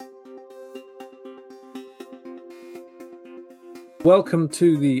Welcome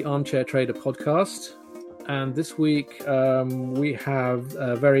to the Armchair Trader podcast. And this week we have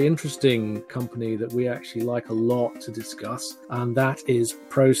a very interesting company that we actually like a lot to discuss, and that is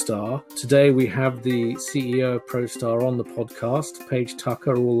ProStar. Today we have the CEO of ProStar on the podcast, Paige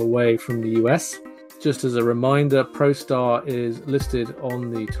Tucker, all the way from the US. Just as a reminder, ProStar is listed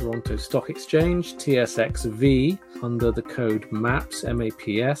on the Toronto Stock Exchange, TSXV, under the code MAPS,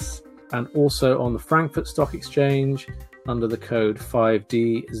 M-A-P-S, and also on the Frankfurt Stock Exchange under the code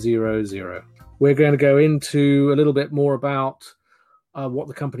 5D00. We're going to go into a little bit more about what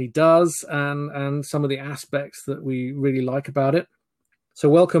the company does and some of the aspects that we really like about it. So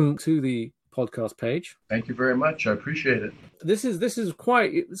welcome to the podcast, Paige. Thank you very much. I appreciate it. This is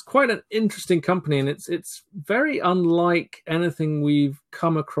quite an interesting company, and it's very unlike anything we've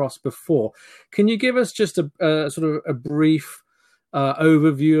come across before. Can you give us just a sort of a brief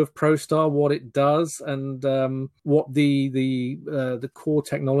overview of ProStar, what it does, and what the core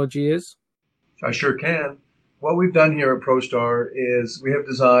technology is? I sure can. What we've done here at ProStar is we have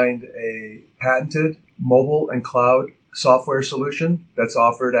designed a patented mobile and cloud software solution that's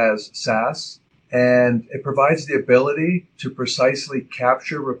offered as SaaS, and it provides the ability to precisely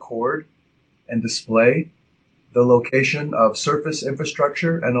capture, record, and display the location of surface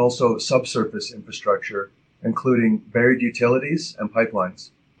infrastructure and also subsurface infrastructure, including buried utilities and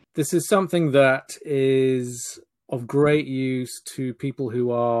pipelines. This is something that is of great use to people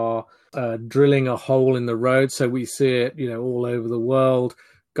who are drilling a hole in the road. So we see it, all over the world.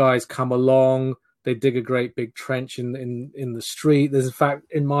 Guys come along, they dig a great big trench in the street. There's, in fact,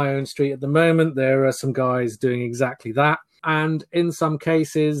 in my own street at the moment, there are some guys doing exactly that. And in some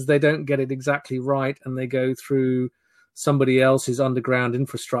cases, they don't get it exactly right, and they go through somebody else's underground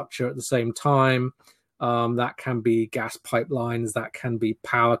infrastructure at the same time. That can be gas pipelines, that can be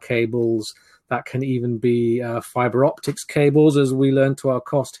power cables, that can even be fiber optics cables, as we learned to our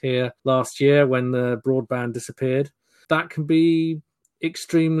cost here last year when the broadband disappeared. That can be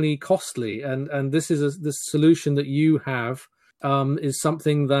extremely costly, and this is the solution that you have is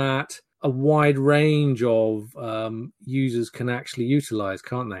something that a wide range of users can actually utilize,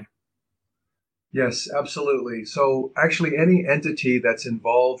 can't they? Yes, absolutely. So actually any entity that's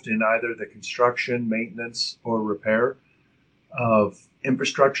involved in either the construction, maintenance, or repair of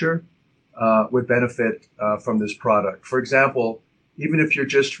infrastructure would benefit from this product. For example, even if you're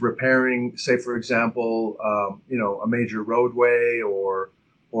just repairing, say, for example, a major roadway or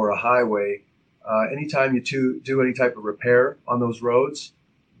a highway, anytime you do any type of repair on those roads,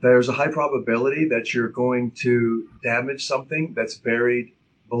 there's a high probability that you're going to damage something that's buried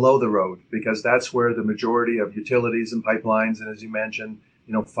below the road, because that's where the majority of utilities and pipelines, and as you mentioned,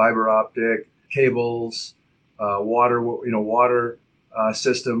 fiber optic cables, water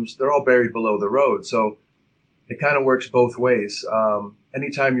systems, they're all buried below the road. So it kind of works both ways.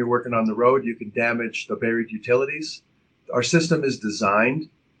 Anytime you're working on the road, you can damage the buried utilities. Our system is designed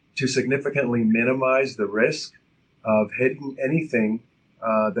to significantly minimize the risk of hitting anything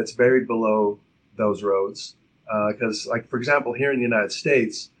that's buried below those roads. Because, for example, here in the United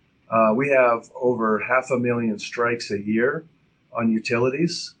States, we have over 500,000 strikes a year on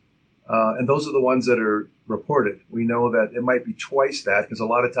utilities. And those are the ones that are reported. We know that it might be twice that, because a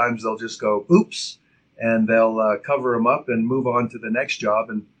lot of times they'll just go, oops, and they'll cover them up and move on to the next job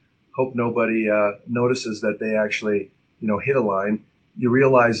and hope nobody notices that they actually, hit a line. You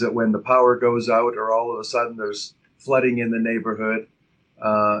realize that when the power goes out, or all of a sudden there's flooding in the neighborhood,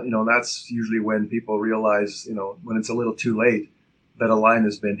 that's usually when people realize, when it's a little too late, that a line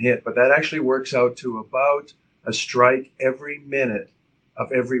has been hit. But that actually works out to about a strike every minute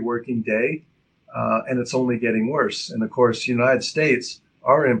of every working day. And it's only getting worse. And of course, United States,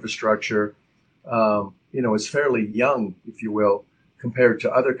 our infrastructure, is fairly young, if you will, compared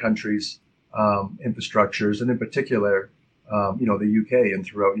to other countries' infrastructures, and in particular, the UK and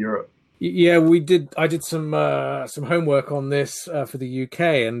throughout Europe. Yeah, I did some homework on this for the UK,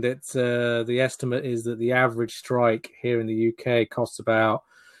 and it's the estimate is that the average strike here in the UK costs about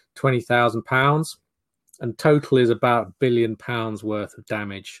 £20,000, and total is about £1 billion worth of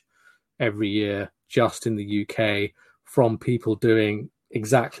damage every year just in the UK from people doing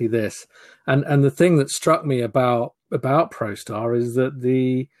exactly this. And the thing that struck me about ProStar is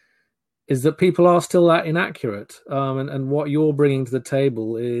that people are still that inaccurate, and what you're bringing to the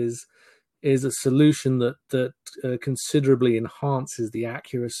table is a solution that considerably enhances the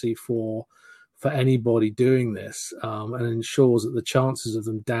accuracy for anybody doing this, and ensures that the chances of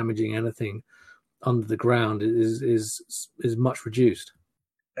them damaging anything under the ground is much reduced.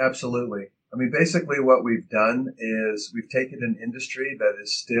 Absolutely. I mean, basically what we've done is we've taken an industry that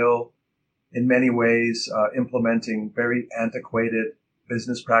is still in many ways implementing very antiquated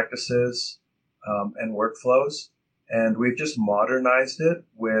business practices and workflows. And we've just modernized it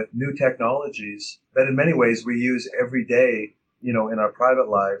with new technologies that in many ways we use every day, in our private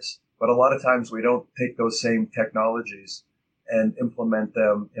lives. But a lot of times we don't take those same technologies and implement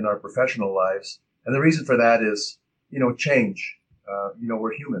them in our professional lives. And the reason for that is, change.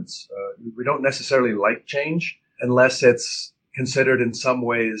 We're humans. We don't necessarily like change unless it's considered in some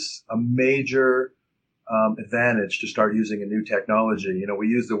ways a major advantage to start using a new technology. We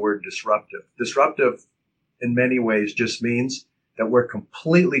use the word disruptive. Disruptive in many ways just means that we're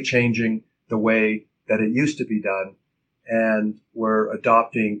completely changing the way that it used to be done, and we're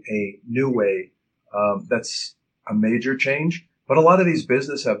adopting a new way. That's a major change. But a lot of these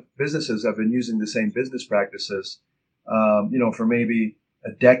businesses have been using the same business practices, for maybe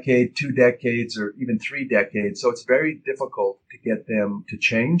a decade, 2 decades, or even 3 decades. So it's very difficult to get them to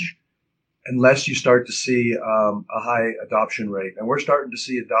change unless you start to see a high adoption rate. And we're starting to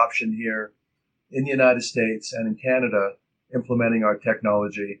see adoption here in the United States and in Canada, implementing our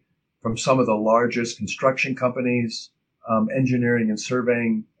technology from some of the largest construction companies, engineering and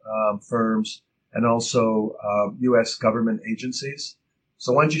surveying firms, and also U.S. government agencies.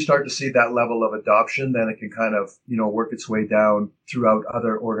 So once you start to see that level of adoption, then it can kind of, work its way down throughout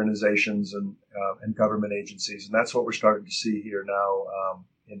other organizations and government agencies. And that's what we're starting to see here now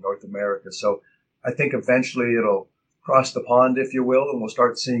in North America. So I think eventually it'll cross the pond, if you will, and we'll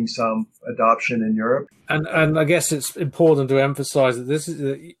start seeing some adoption in Europe. And I guess it's important to emphasize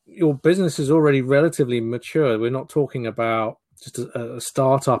that your business is already relatively mature. We're not talking about just a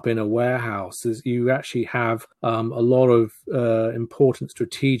startup in a warehouse. You actually have a lot of important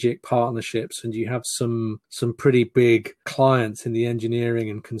strategic partnerships, and you have some pretty big clients in the engineering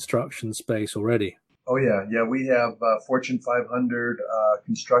and construction space already. Oh, yeah. We have Fortune 500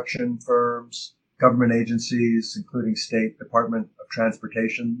 construction firms, government agencies, including State Department of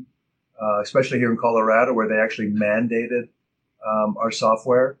Transportation, especially here in Colorado, where they actually mandated our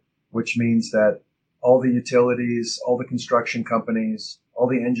software, which means that all the utilities, all the construction companies, all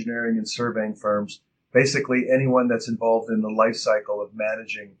the engineering and surveying firms, basically anyone that's involved in the life cycle of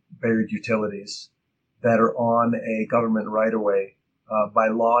managing buried utilities that are on a government right-of-way, by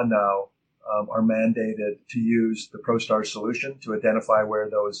law now, are mandated to use the ProStar solution to identify where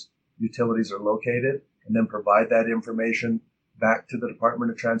those utilities are located and then provide that information back to the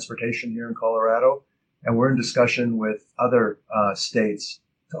Department of Transportation here in Colorado. And we're in discussion with other states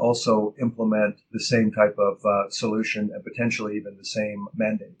to also implement the same type of solution and potentially even the same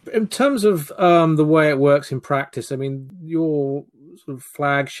mandate. In terms of the way it works in practice, I mean, your sort of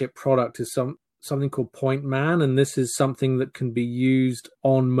flagship product is something called Point Man, and this is something that can be used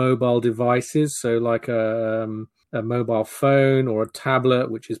on mobile devices, so like a mobile phone or a tablet,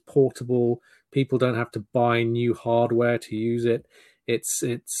 which is portable. People don't have to buy new hardware to use it. It's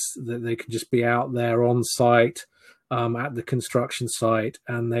that they can just be out there on site at the construction site,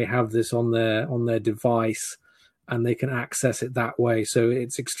 and they have this on their device, and they can access it that way. So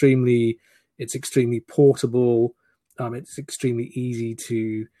it's extremely portable. It's extremely easy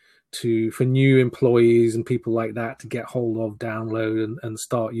for new employees and people like that to get hold of, download, and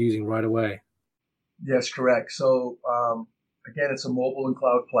start using right away. Yes, correct. So again, it's a mobile and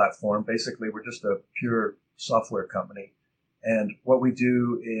cloud platform. Basically, we're just a pure software company. And what we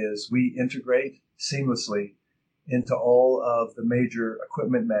do is we integrate seamlessly into all of the major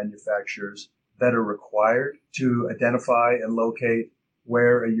equipment manufacturers that are required to identify and locate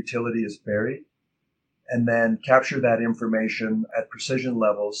where a utility is buried, and then capture that information at precision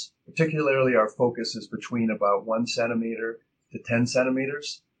levels. Particularly, our focus is between about 1 centimeter to 10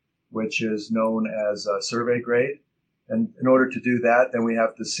 centimeters, which is known as survey grade. And in order to do that, then we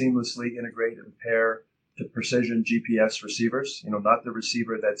have to seamlessly integrate and pair to precision GPS receivers, not the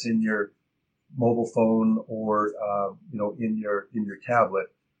receiver that's in your mobile phone or, in your tablet.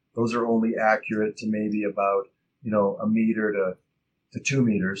 Those are only accurate to maybe about, a meter to 2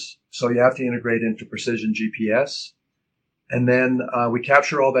 meters. So you have to integrate into precision GPS. And then we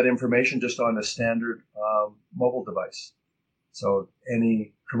capture all that information just on a standard mobile device. So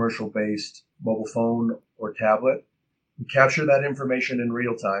any commercial-based mobile phone or tablet, we capture that information in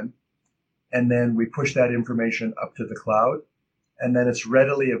real time, and then we push that information up to the cloud, and then it's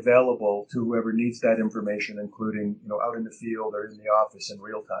readily available to whoever needs that information, including, out in the field or in the office in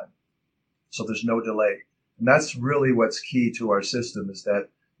real time. So there's no delay. And that's really what's key to our system, is that,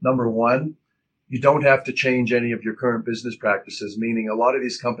 number one, you don't have to change any of your current business practices, meaning a lot of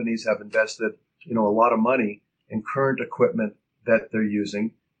these companies have invested, a lot of money in current equipment that they're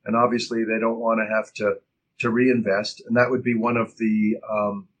using. And obviously they don't want to have to reinvest. And that would be one of the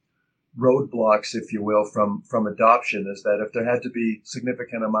roadblocks, if you will, from adoption is that if there had to be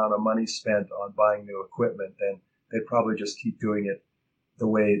significant amount of money spent on buying new equipment, then they'd probably just keep doing it the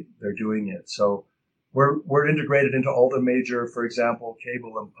way they're doing it. So we're integrated into all the major, for example,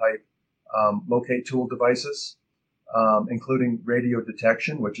 cable and pipe locate tool devices, including radio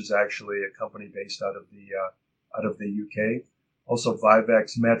detection, which is actually a company based out of the UK. Also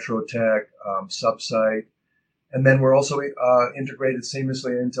Vivex, Metrotech, Subsite. And then we're also integrated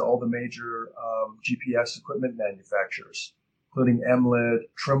seamlessly into all the major GPS equipment manufacturers, including MLID.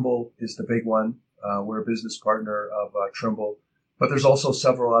 Trimble is the big one. We're a business partner of Trimble. But there's also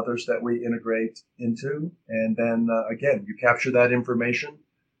several others that we integrate into. And then, again, you capture that information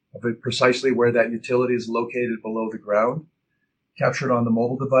of precisely where that utility is located below the ground, capture it on the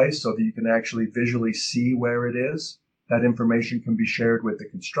mobile device so that you can actually visually see where it is. That information can be shared with the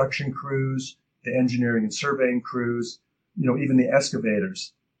construction crews, the engineering and surveying crews, even the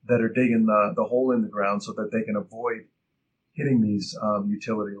excavators that are digging the hole in the ground so that they can avoid hitting these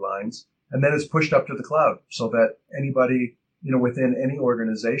utility lines. And then it's pushed up to the cloud so that anybody, within any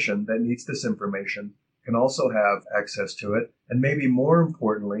organization that needs this information can also have access to it. And maybe more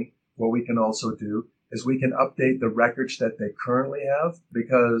importantly, what we can also do is we can update the records that they currently have,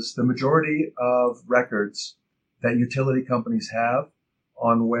 because the majority of records that utility companies have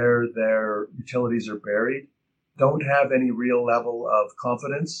on where their utilities are buried don't have any real level of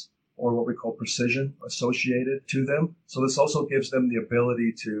confidence or what we call precision associated to them. So this also gives them the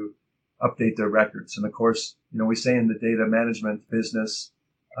ability to update their records. And of course, we say in the data management business,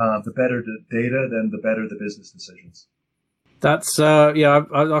 the better the data, then the better the business decisions. That's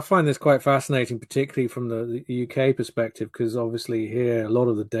I find this quite fascinating, particularly from the UK perspective, because obviously here a lot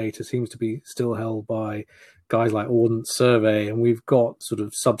of the data seems to be still held by guys like Ordnance Survey, and we've got sort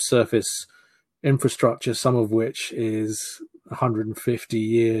of subsurface infrastructure, some of which is 150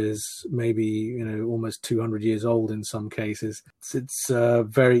 years, maybe almost 200 years old in some cases. It's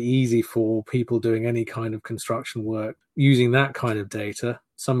very easy for people doing any kind of construction work using that kind of data,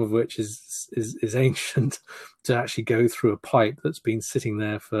 some of which is ancient, to actually go through a pipe that's been sitting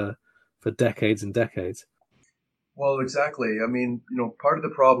there for decades and decades. Well, exactly. I mean, part of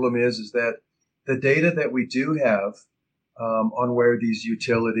the problem is that the data that we do have on where these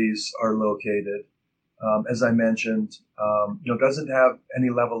utilities are located, as I mentioned, doesn't have any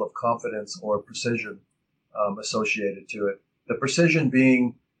level of confidence or precision associated to it. The precision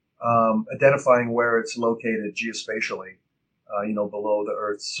being identifying where it's located geospatially, below the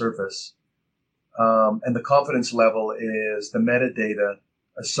Earth's surface. And the confidence level is the metadata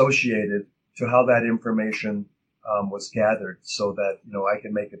associated to how that information was gathered, so that, I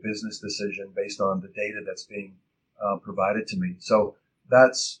can make a business decision based on the data that's being provided to me. So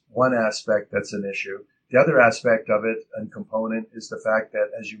that's one aspect that's an issue. The other aspect of it and component is the fact that,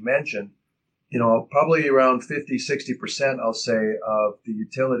 as you mentioned, probably around 50-60%, I'll say, of the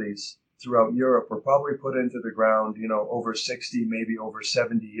utilities throughout Europe were probably put into the ground, over 60, maybe over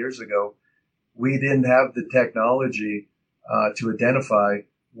 70 years ago. We didn't have the technology to identify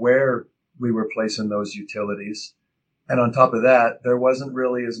where we were placing those utilities. And on top of that, there wasn't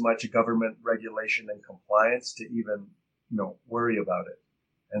really as much government regulation and compliance to even, worry about it.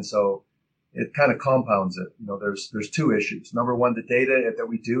 And so it kind of compounds it. There's two issues. Number one, the data that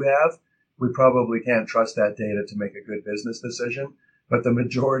we do have, we probably can't trust that data to make a good business decision. But the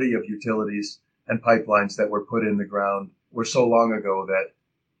majority of utilities and pipelines that were put in the ground were so long ago that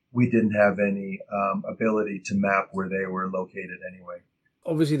we didn't have any ability to map where they were located anyway.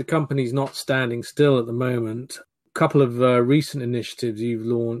 Obviously, the company's not standing still at the moment. A couple of recent initiatives you've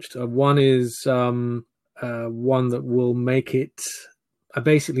launched. One is one that will make it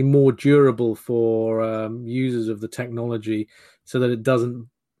basically more durable for users of the technology, so that it doesn't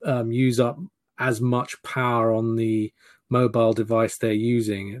use up as much power on the mobile device they're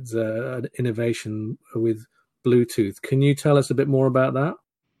using. It's an innovation with Bluetooth. Can you tell us a bit more about that?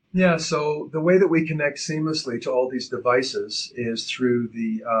 Yeah, so the way that we connect seamlessly to all these devices is through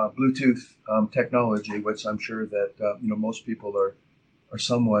the Bluetooth technology, which I'm sure that most people are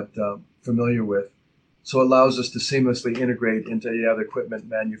somewhat familiar with. So it allows us to seamlessly integrate into the other equipment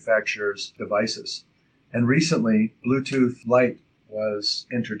manufacturers' devices. And recently, Bluetooth Lite was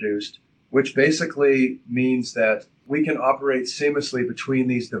introduced, which basically means that we can operate seamlessly between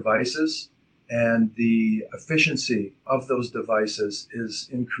these devices, and the efficiency of those devices is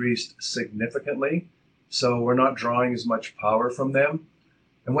increased significantly. So we're not drawing as much power from them.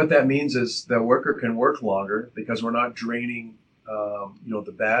 And what that means is the worker can work longer because we're not draining,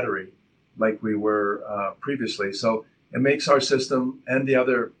 the battery like we were previously. So it makes our system and the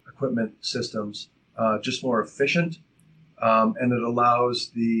other equipment systems just more efficient. and it allows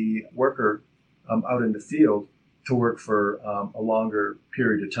the worker out in the field to work for a longer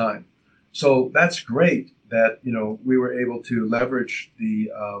period of time. So that's great that we were able to leverage the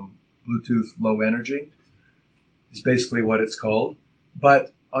Bluetooth Low Energy is basically what it's called.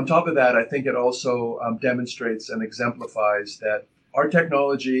 But on top of that, I think it also demonstrates and exemplifies that our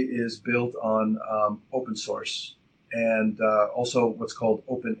technology is built on open source and also what's called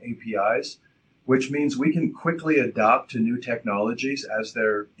open APIs, which means we can quickly adapt to new technologies as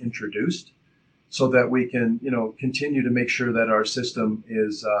they're introduced, so that we can, continue to make sure that our system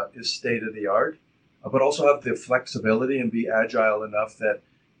is state of the art, but also have the flexibility and be agile enough that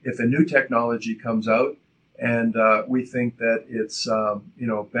if a new technology comes out and we think that it's,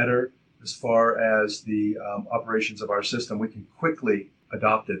 better as far as the operations of our system, we can quickly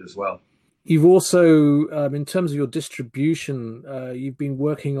adopt it as well. You've also, in terms of your distribution, you've been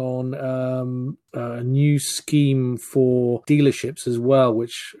working on a new scheme for dealerships as well,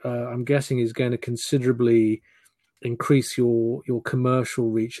 which I'm guessing is going to considerably increase your commercial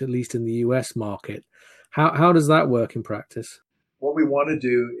reach, at least in the US market. How does that work in practice? What we want to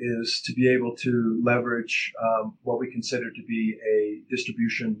do is to be able to leverage what we consider to be a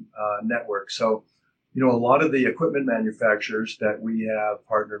distribution network. So, a lot of the equipment manufacturers that we have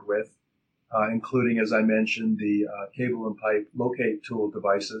partnered with, including, as I mentioned, the cable and pipe locate tool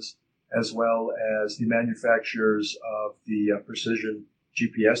devices, as well as the manufacturers of the precision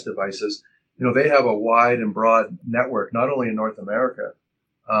GPS devices. They have a wide and broad network, not only in North America,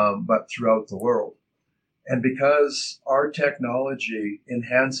 but throughout the world. And because our technology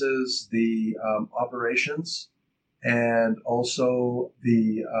enhances the operations and also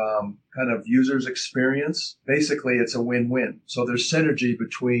the kind of user's experience, basically it's a win-win. So there's synergy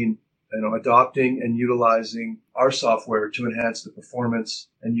between adopting and utilizing our software to enhance the performance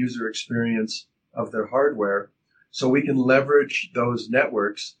and user experience of their hardware, so we can leverage those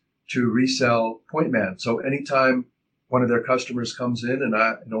networks to resell PointMan. So anytime one of their customers comes in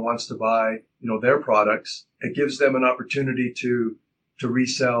and wants to buy their products, it gives them an opportunity to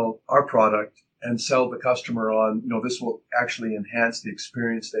resell our product and sell the customer on, this will actually enhance the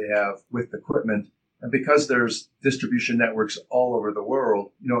experience they have with the equipment. And because there's distribution networks all over the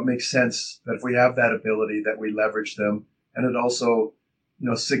world, it makes sense that if we have that ability, that we leverage them. And it also,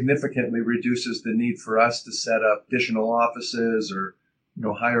 significantly reduces the need for us to set up additional offices or,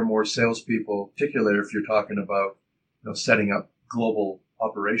 hire more salespeople, particularly if you're talking about, setting up global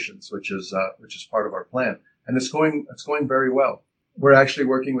operations, which is part of our plan. And it's going very well. We're actually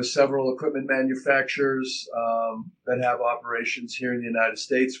working with several equipment manufacturers that have operations here in the United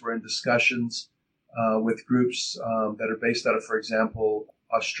States. We're in discussions with groups that are based out of, for example,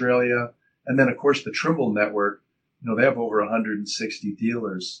 Australia. And then, of course, the Trimble network, they have over 160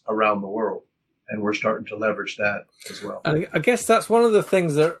 dealers around the world. And we're starting to leverage that as well. I guess that's one of the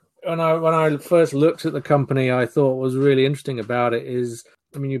things that when I first looked at the company, I thought was really interesting about it is,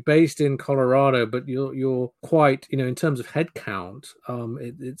 you're based in Colorado, but you're quite, in terms of headcount,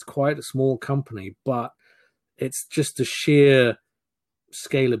 it's quite a small company, but it's just the sheer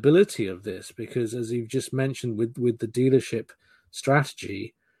scalability of this, because as you've just mentioned with the dealership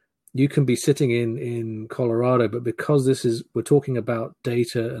strategy, you can be sitting in Colorado, but because we're talking about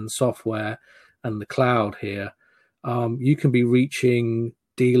data and software and the cloud here, you can be reaching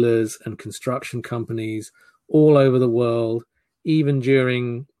dealers and construction companies all over the world, even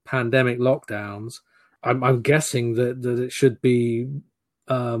during pandemic lockdowns. I'm guessing that it should be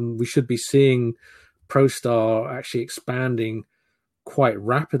we should be seeing ProStar actually expanding quite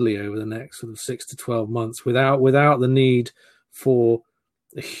rapidly over the next sort of 6 to 12 months without the need for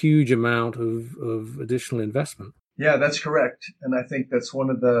a huge amount of additional investment. Yeah, that's correct. And I think that's one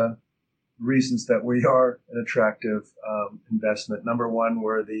of the reasons that we are an attractive investment. Number one,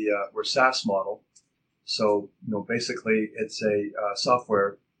 we're SaaS model. So, basically it's a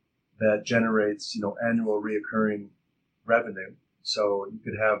software that generates, annual reoccurring revenue. So you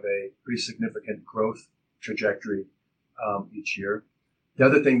could have a pretty significant growth trajectory each year. The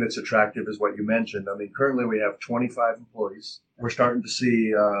other thing that's attractive is what you mentioned. Currently we have 25 employees. We're starting to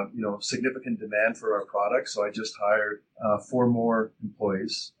see, significant demand for our products. So I just hired 4 more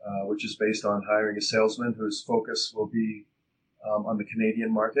employees, which is based on hiring a salesman whose focus will be on the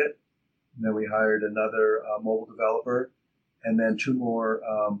Canadian market. And then we hired another mobile developer, and then 2 more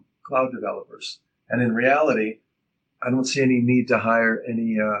cloud developers. And in reality, I don't see any need to hire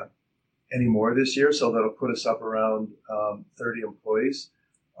any more this year, so that'll put us up around 30 employees.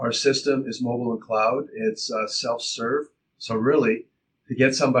 Our system is mobile and cloud. It's self-serve. So really, to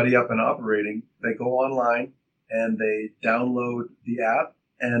get somebody up and operating, they go online and they download the app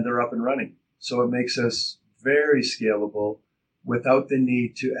and they're up and running. So it makes us very scalable without the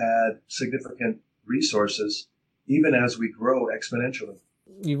need to add significant resources, even as we grow exponentially.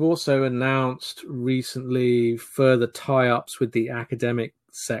 You've also announced recently further tie-ups with the academic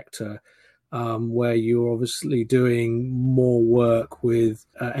sector, where you're obviously doing more work with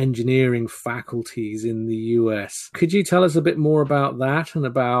engineering faculties in the US. Could you tell us a bit more about that and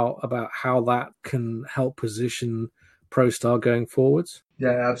about how that can help position ProStar going forwards?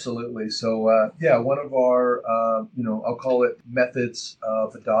 Yeah, absolutely. So, one of our, I'll call it methods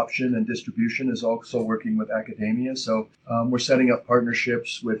of adoption and distribution is also working with academia. So, we're setting up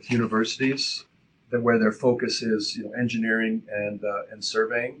partnerships with universities where their focus is, engineering and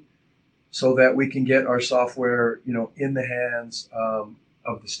surveying, so that we can get our software, in the hands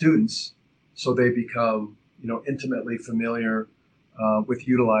of the students, so they become, intimately familiar with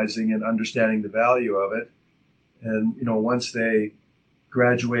utilizing and understanding the value of it. And, once they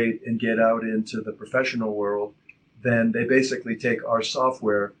graduate and get out into the professional world, then they basically take our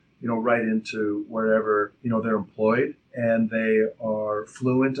software, right into wherever, they're employed, and they are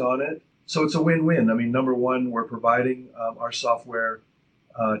fluent on it. So it's a win-win. I mean, number one, we're providing our software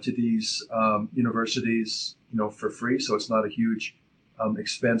to these universities, for free. So it's not a huge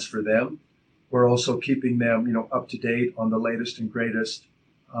expense for them. We're also keeping them, up to date on the latest and greatest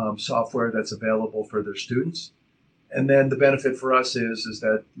software that's available for their students. And then the benefit for us is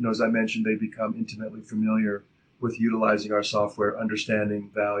that, as I mentioned, they become intimately familiar with utilizing our software,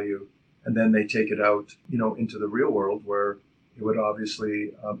 understanding value, and then they take it out, into the real world, where it would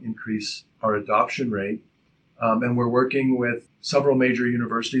obviously increase our adoption rate. And we're working with several major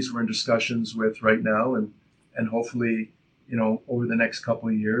universities we're in discussions with right now, and hopefully, over the next couple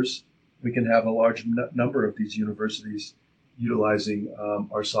of years, we can have a large number of these universities utilizing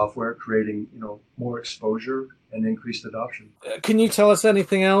our software, creating, more exposure and increased adoption. Can you tell us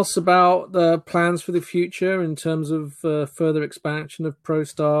anything else about the plans for the future in terms of further expansion of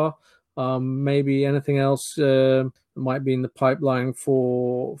ProStar? Maybe anything else might be in the pipeline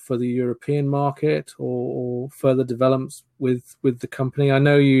for the European market, or further developments with the company? I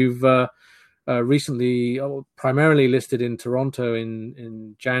know you've recently primarily listed in Toronto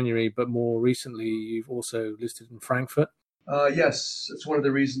in January, but more recently you've also listed in Frankfurt. Yes, it's one of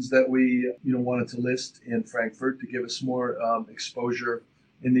the reasons that we, wanted to list in Frankfurt, to give us more exposure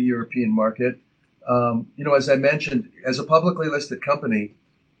in the European market. As I mentioned, as a publicly listed company,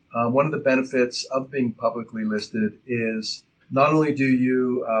 one of the benefits of being publicly listed is not only do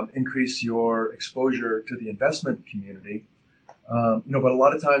you increase your exposure to the investment community, but a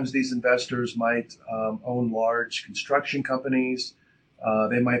lot of times these investors might own large construction companies.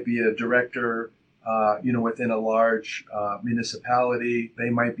 They might be a director within a large municipality. They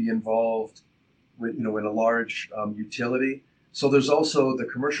might be involved with, in a large utility. So there's also the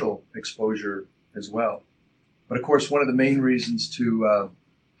commercial exposure as well. But of course, one of the main reasons to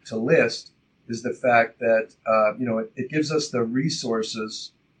list is the fact that, it gives us the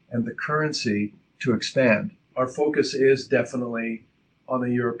resources and the currency to expand. Our focus is definitely on the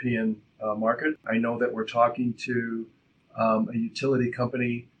European market. I know that we're talking to a utility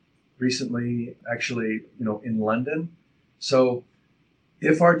company recently, actually, in London. So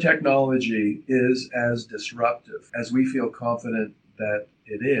if our technology is as disruptive as we feel confident that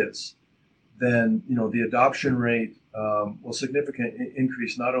it is, then, the adoption rate will significantly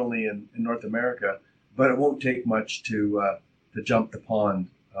increase, not only in North America, but it won't take much to jump the pond,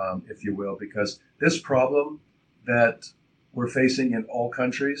 if you will, because this problem that we're facing in all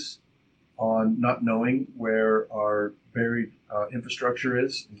countries on not knowing where our buried infrastructure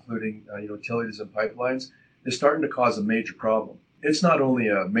is, including utilities and pipelines, is starting to cause a major problem. It's not only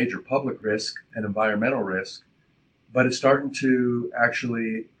a major public risk and environmental risk, but it's starting to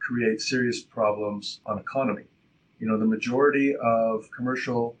actually create serious problems on economy. The majority of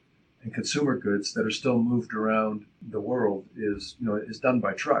commercial and consumer goods that are still moved around the world is done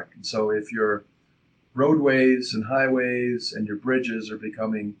by truck. And so if your roadways and highways and your bridges are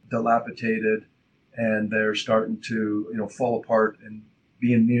becoming dilapidated and they're starting to fall apart and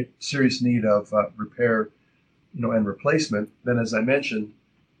be in serious need of repair and replacement, then, as I mentioned,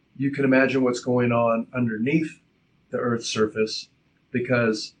 you can imagine what's going on underneath the Earth's surface,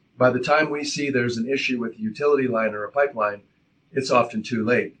 because by the time we see there's an issue with a utility line or a pipeline, it's often too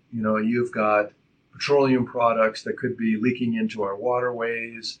late. You've got petroleum products that could be leaking into our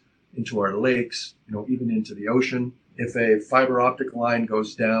waterways, into our lakes, even into the ocean. If a fiber optic line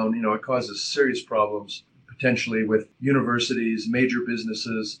goes down, it causes serious problems, potentially with universities, major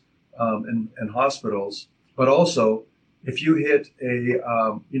businesses, and hospitals. But also, if you hit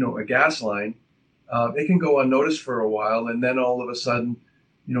a gas line, it can go unnoticed for a while, and then all of a sudden,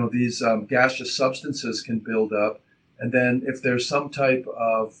 these gaseous substances can build up. And then if there's some type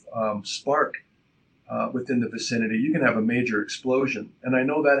of spark within the vicinity, you can have a major explosion. And I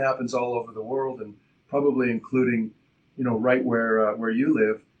know that happens all over the world, and probably including, right where you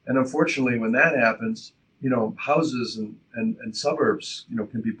live. And unfortunately, when that happens, houses and suburbs,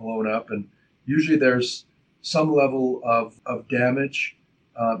 can be blown up. And usually there's some level of damage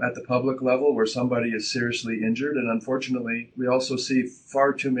at the public level where somebody is seriously injured. And unfortunately, we also see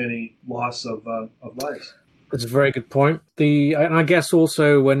far too many loss of lives. That's a very good point. And I guess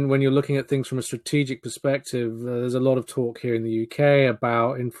also when you're looking at things from a strategic perspective, there's a lot of talk here in the UK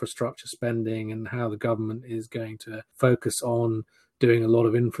about infrastructure spending and how the government is going to focus on doing a lot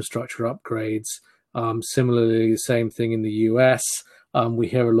of infrastructure upgrades. Similarly, the same thing in the US. We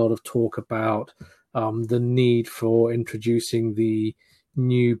hear a lot of talk about the need for introducing the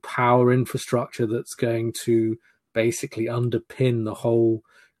new power infrastructure that's going to basically underpin the whole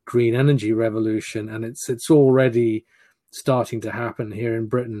green energy revolution, and it's already starting to happen here in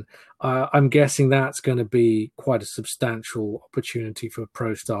Britain. I'm guessing that's going to be quite a substantial opportunity for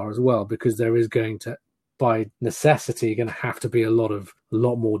ProStar as well, because there is going to, by necessity, going to have to be a lot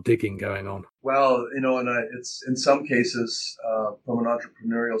more digging going on. Well, and it's in some cases from an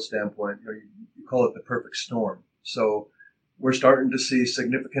entrepreneurial standpoint, you call it the perfect storm. So we're starting to see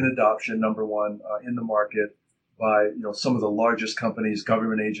significant adoption, number one, in the market by some of the largest companies,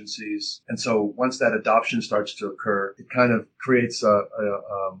 government agencies. And so once that adoption starts to occur, it kind of creates a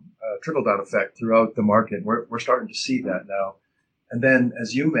trickle-down effect throughout the market. We're starting to see that now. And then,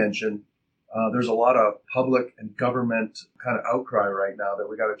 as you mentioned, there's a lot of public and government kind of outcry right now that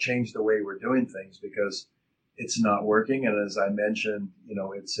we got to change the way we're doing things because it's not working. And as I mentioned,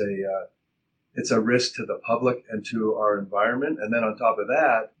 it's a risk to the public and to our environment. And then on top of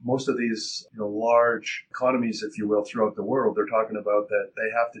that, most of these large economies, if you will, throughout the world, they're talking about that they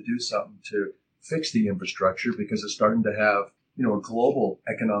have to do something to fix the infrastructure because it's starting to have a global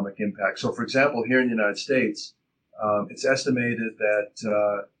economic impact. So, for example, here in the United States, it's estimated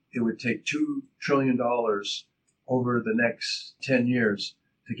that it would take $2 trillion over the next 10 years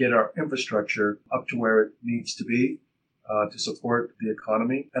to get our infrastructure up to where it needs to be to support the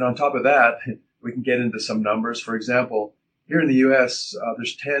economy. And on top of that, we can get into some numbers. For example, here in the U.S.,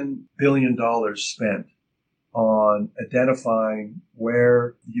 there's $10 billion spent on identifying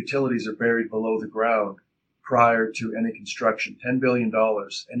where the utilities are buried below the ground prior to any construction, $10 billion.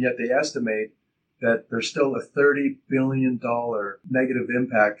 And yet they estimate that there's still a $30 billion negative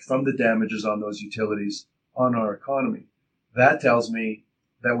impact from the damages on those utilities on our economy. That tells me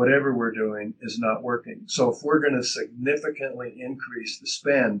that whatever we're doing is not working. So if we're going to significantly increase the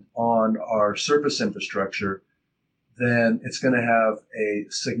spend on our surface infrastructure, then it's going to have a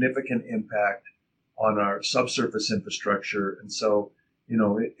significant impact on our subsurface infrastructure. And so,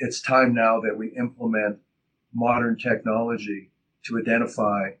 it's time now that we implement modern technology to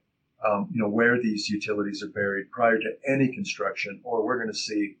identify, where these utilities are buried prior to any construction, or we're going to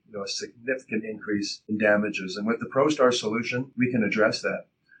see, a significant increase in damages. And with the ProStar solution, we can address that.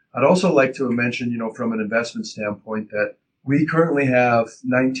 I'd also like to mention, from an investment standpoint, that we currently have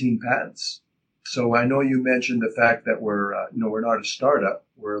 19 patents. So I know you mentioned the fact that we're not a startup.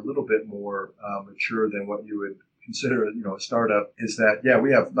 We're a little bit more mature than what you would consider, a startup. Is that,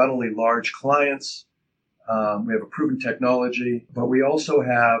 we have not only large clients, we have a proven technology, but we also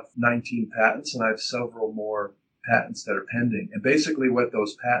have 19 patents, and I have several more patents that are pending. And basically what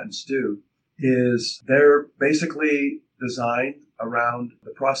those patents do is they're basically designed around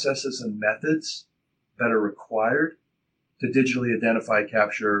the processes and methods that are required to digitally identify,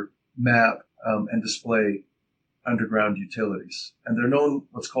 capture, map, and display underground utilities. And they're known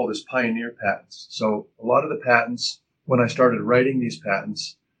what's called as pioneer patents. So a lot of the patents, when I started writing these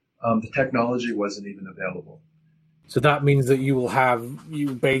patents, the technology wasn't even available. So that means that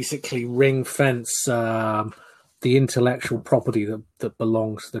you basically ring fence the intellectual property that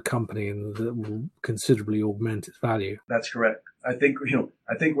belongs to the company and that will considerably augment its value. That's correct. I think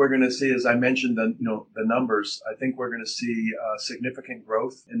we're going to see, as I mentioned, the numbers. I think we're going to see significant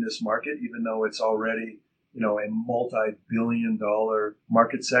growth in this market, even though it's already a multi-billion-dollar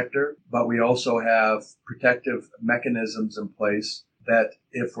market sector. But we also have protective mechanisms in place that,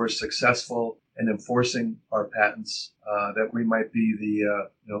 if we're successful in enforcing our patents, that we might be the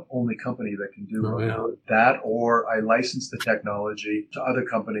only company that can do that. Or I license the technology to other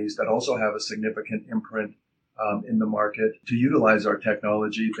companies that also have a significant imprint in the market to utilize our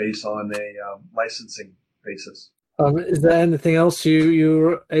technology based on a licensing basis. Is there anything else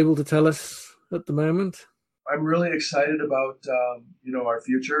you're able to tell us at the moment? I'm really excited about our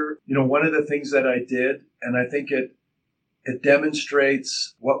future. One of the things that I did, and I think it it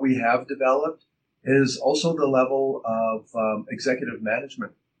demonstrates what we have developed, is also the level of executive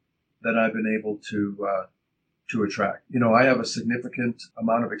management that I've been able to attract. I have a significant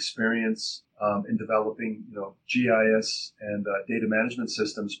amount of experience in developing, GIS and data management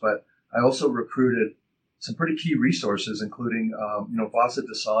systems, but I also recruited some pretty key resources, including, Vasa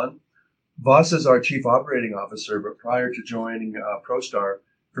Dasan. Vasa is our chief operating officer, but prior to joining ProStar,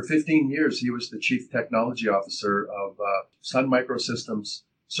 for 15 years, he was the chief technology officer of Sun Microsystems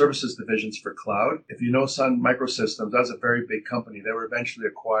services divisions for cloud. If you know Sun Microsystems, that's a very big company. They were eventually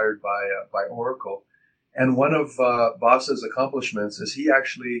acquired by Oracle. And one of Vasa's accomplishments is he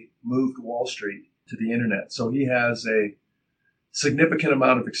actually moved Wall Street to the internet. So he has a significant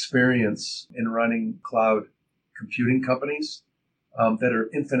amount of experience in running cloud computing companies that are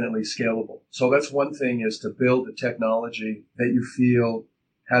infinitely scalable. So that's one thing, is to build a technology that you feel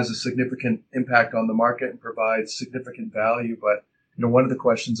has a significant impact on the market and provides significant value. But one of the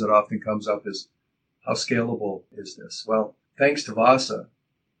questions that often comes up is, how scalable is this? Well, thanks to Vasa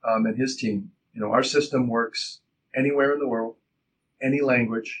and his team, our system works anywhere in the world, any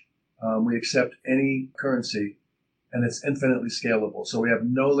language. We accept any currency, and it's infinitely scalable. So we have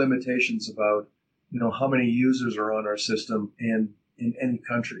no limitations about, how many users are on our system in any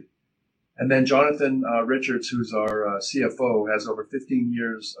country. And then Jonathan Richards, who's our CFO, has over 15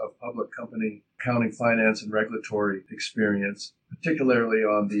 years of public company accounting, finance, and regulatory experience, particularly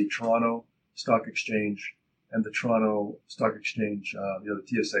on the Toronto Stock Exchange and the Toronto Stock Exchange, the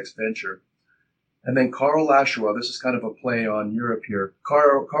TSX Venture. And then Carl Lashua, this is kind of a play on Europe here.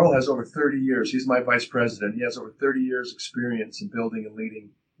 Carl has over 30 years. He's my vice president. He has over 30 years experience in building and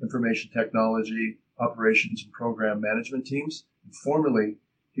leading information technology, operations, and program management teams. And formerly,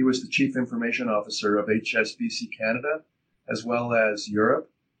 he was the chief information officer of HSBC Canada, as well as Europe.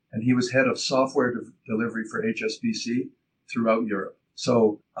 And he was head of software delivery for HSBC throughout Europe.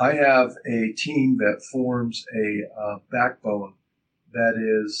 So I have a team that forms a backbone that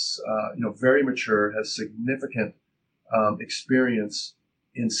is, very mature, has significant experience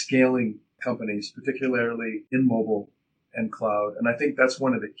in scaling companies, particularly in mobile and cloud. And I think that's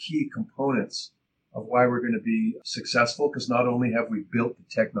one of the key components of why we're going to be successful, because not only have we built the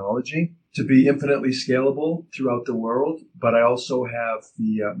technology to be infinitely scalable throughout the world, but I also have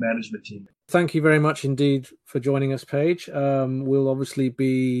the management team. Thank you very much indeed for joining us, Paige. We'll obviously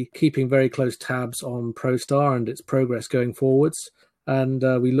be keeping very close tabs on ProStar and its progress going forwards. And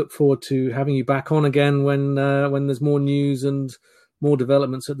we look forward to having you back on again when there's more news and more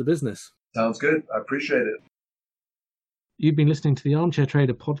developments at the business. Sounds good. I appreciate it. You've been listening to the Armchair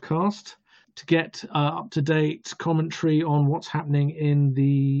Trader podcast. To get up-to-date commentary on what's happening in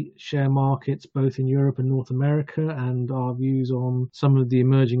the share markets, both in Europe and North America, and our views on some of the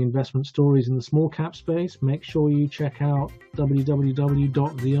emerging investment stories in the small cap space, make sure you check out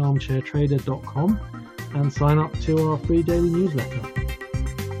www.thearmchairtrader.com and sign up to our free daily newsletter.